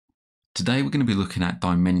Today we're going to be looking at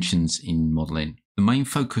dimensions in modeling. The main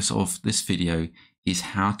focus of this video is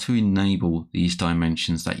how to enable these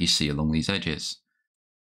dimensions that you see along these edges.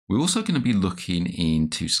 We're also going to be looking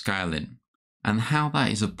into scaling and how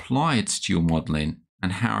that is applied to your modeling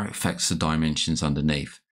and how it affects the dimensions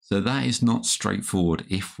underneath. So that is not straightforward.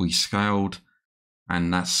 If we scaled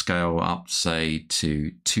and that scale up, say,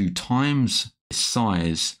 to 2 times this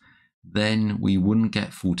size, then we wouldn't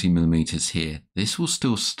get 40 millimeters here. This will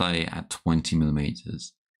still stay at 20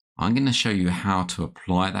 millimeters. I'm going to show you how to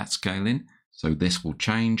apply that scaling. So this will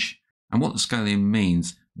change and what the scaling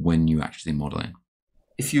means when you actually modeling.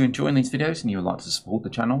 If you're enjoying these videos and you would like to support the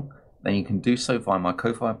channel, then you can do so via my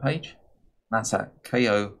Ko-Fi page. That's at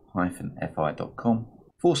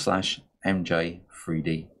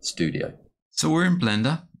ko-fi.com/MJ3D Studio. So we're in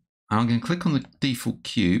Blender. I'm going to click on the default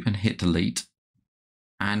cube and hit delete.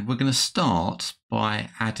 And we're going to start by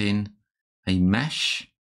adding a mesh.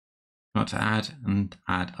 Got to add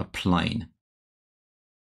a plane.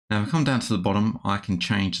 Now if I come down to the bottom, I can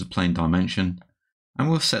change the plane dimension and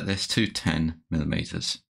we'll set this to 10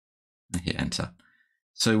 millimeters and hit enter.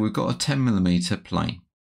 So we've got a 10 millimeter plane.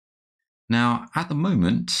 Now at the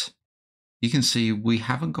moment, you can see we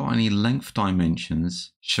haven't got any length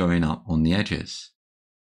dimensions showing up on the edges.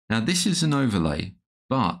 Now this is an overlay,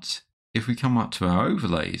 but if we come up to our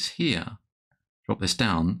overlays here, drop this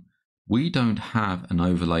down, we don't have an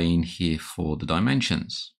overlay in here for the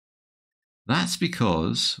dimensions. That's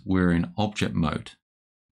because we're in object mode.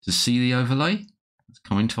 To see the overlay, let's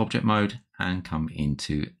come into object mode and come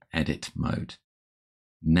into edit mode.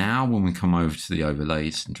 Now when we come over to the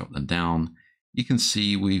overlays and drop them down, you can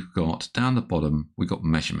see we've got down the bottom, we've got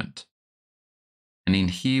measurement. And in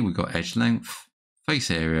here we've got edge length,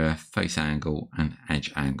 face area, face angle, and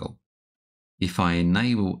edge angle. If I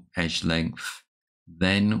enable edge length,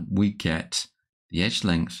 then we get the edge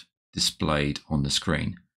length displayed on the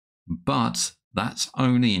screen. But that's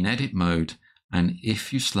only in edit mode and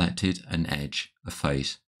if you selected an edge, a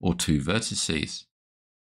face, or 2 vertices.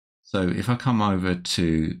 So if I come over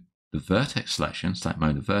to the vertex selection, select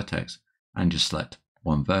mode of vertex, and just select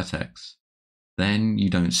 1 vertex, then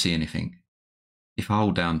you don't see anything. If I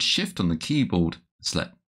hold down Shift on the keyboard and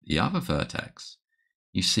select the other vertex,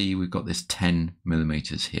 you see we've got this 10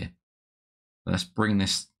 millimeters here. Let's bring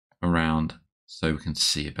this around so we can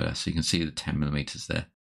see it better. So you can see the 10 millimeters there.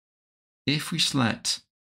 If we select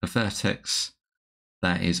a vertex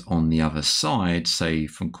that is on the other side, say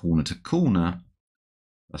from corner to corner,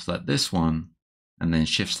 let's select this one and then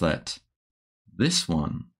shift select this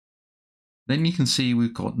one, then you can see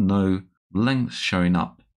we've got no length showing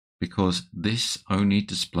up because this only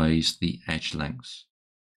displays the edge lengths.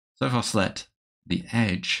 So if I select the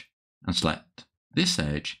edge and select this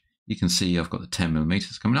edge, you can see I've got the 10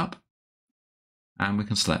 millimeters coming up and we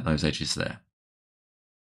can select those edges there.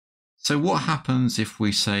 So what happens if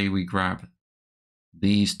we say we grab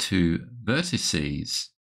these 2 vertices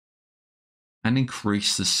and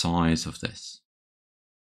increase the size of this?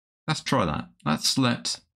 Let's try that. Let's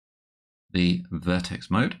select the vertex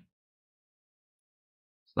mode.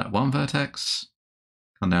 Select 1 vertex,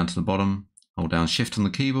 come down to the bottom, hold down Shift on the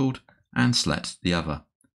keyboard and select the other.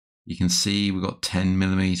 You can see we've got 10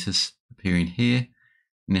 millimeters appearing here.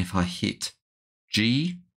 And if I hit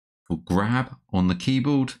G for grab on the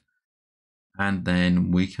keyboard, and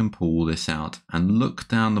then we can pull this out and look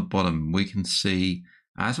down the bottom, we can see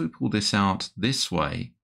as we pull this out this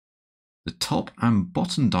way, the top and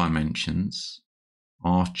bottom dimensions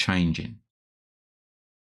are changing.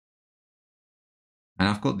 And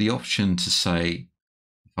I've got the option to say,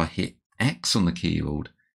 if I hit X on the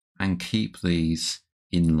keyboard and keep these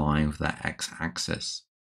in line with that X axis.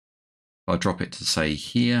 If I drop it to say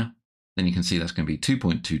here, then you can see that's going to be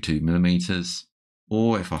 2.22 millimeters.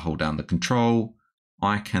 Or if I hold down the control,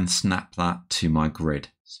 I can snap that to my grid.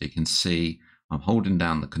 So you can see I'm holding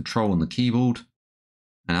down the control on the keyboard.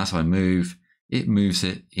 And as I move, it moves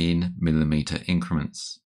it in millimeter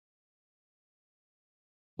increments.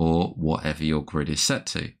 Or whatever your grid is set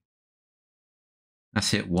to.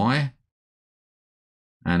 Let's hit Y.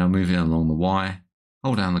 And I'm moving along the Y,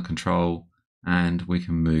 hold down the control, and we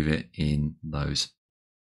can move it in those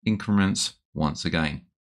increments once again.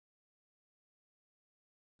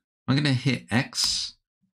 I'm going to hit X,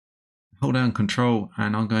 hold down control,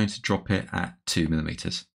 and I'm going to drop it at 2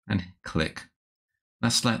 millimeters and click.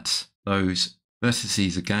 Let's select those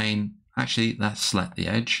vertices again. Actually, let's select the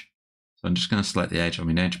edge. So I'm just going to select the edge.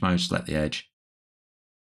 I'm in edge mode, select the edge.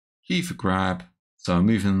 G for grab. So I'm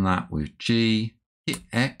moving that with G. Hit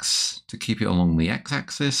X to keep it along the X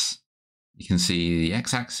axis. You can see the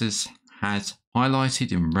X axis has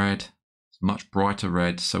highlighted in red. much brighter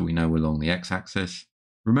red so we know we're along the x-axis.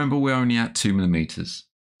 Remember, we're only at 2mm.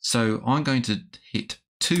 So I'm going to hit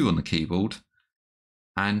 2 on the keyboard,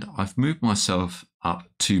 and I've moved myself up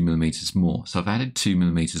 2mm more. So I've added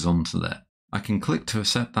 2mm onto there. I can click to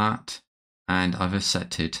set that, and I've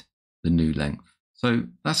accepted the new length. So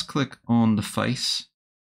let's click on the face,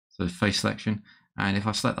 so face selection. And if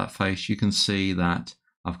I select that face, you can see that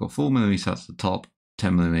I've got 4mm at the top,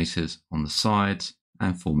 10mm on the sides,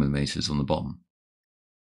 and 4mm on the bottom.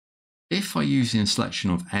 If I use the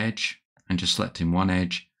selection of edge and just selecting one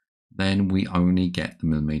edge, then we only get the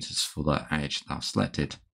millimeters for that edge that I've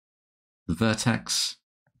selected. The vertex,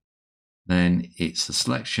 then it's the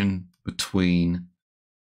selection between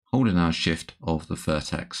holding down shift of the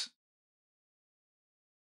vertex.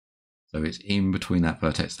 So it's in between that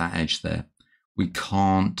vertex, that edge there. We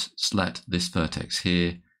can't select this vertex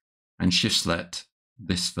here and shift select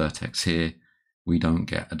this vertex here. We don't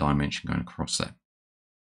get a dimension going across there.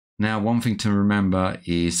 Now, one thing to remember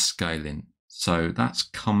is scaling. So that's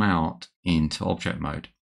come out into object mode.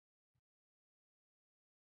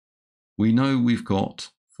 We know we've got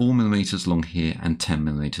 4mm long here and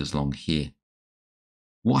 10mm long here.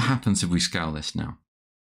 What happens if we scale this now?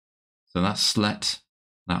 So let's select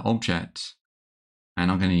that object,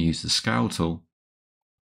 and I'm going to use the scale tool.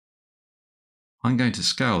 I'm going to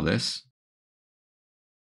scale this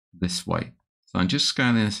way. So I'm just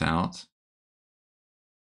scaling this out.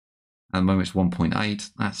 At the moment it's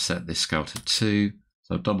 1.8. Let's set this scale to 2.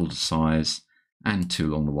 So I've doubled the size and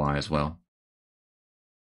 2 along the Y as well.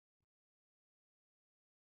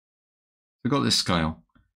 We've got this scale.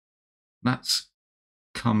 Let's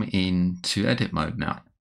come into edit mode now.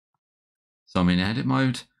 So I'm in edit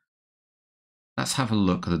mode. Let's have a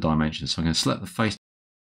look at the dimensions. So I'm going to select the face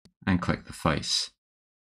and click the face.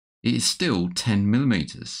 It is still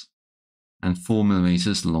 10mm and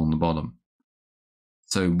 4mm along the bottom.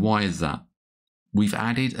 So why is that? We've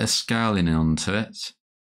added a scaling onto it,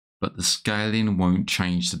 but the scaling won't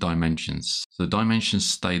change the dimensions. So the dimensions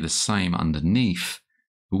stay the same underneath,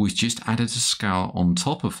 but we've just added a scale on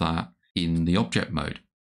top of that in the object mode.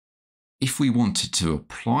 If we wanted to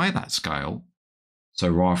apply that scale, so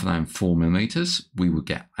rather than 4mm, we would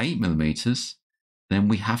get 8mm, then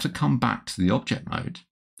we have to come back to the object mode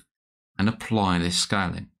and apply this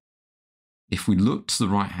scaling. If we look to the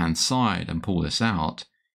right hand side and pull this out,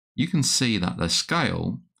 you can see that the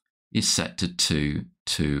scale is set to 2,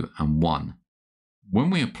 2 and 1. When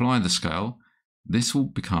we apply the scale, this will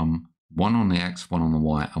become 1 on the X, 1 on the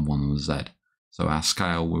Y and 1 on the Z. So our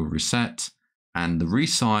scale will reset, and the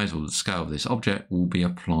resize or the scale of this object will be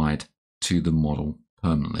applied to the model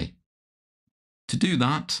permanently. To do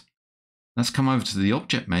that, let's come over to the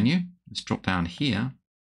object menu. Let's drop down here,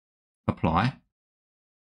 apply,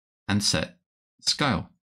 and set scale.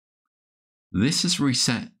 This is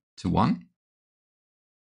reset to 1.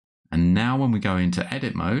 And now when we go into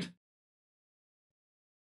edit mode,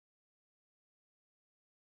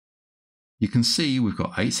 you can see we've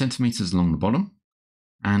got 8 centimeters along the bottom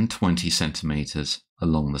and 20 centimeters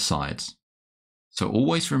along the sides. So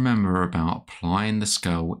always remember about applying the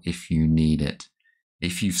scale if you need it.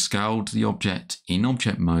 If you've scaled the object in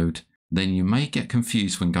object mode, then you may get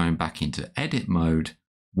confused when going back into edit mode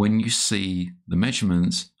when you see the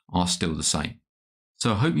measurements are still the same.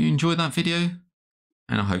 So I hope you enjoyed that video,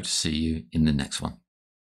 and I hope to see you in the next one.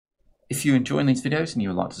 If you're enjoying these videos and you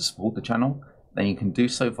would like to support the channel, then you can do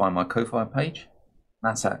so via my Ko-Fi page.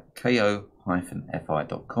 That's at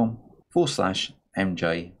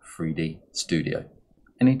ko-fi.com/MJ3D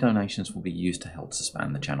Any donations will be used to help to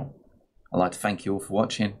expand the channel. I'd like to thank you all for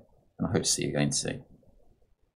watching, and I hope to see you again soon.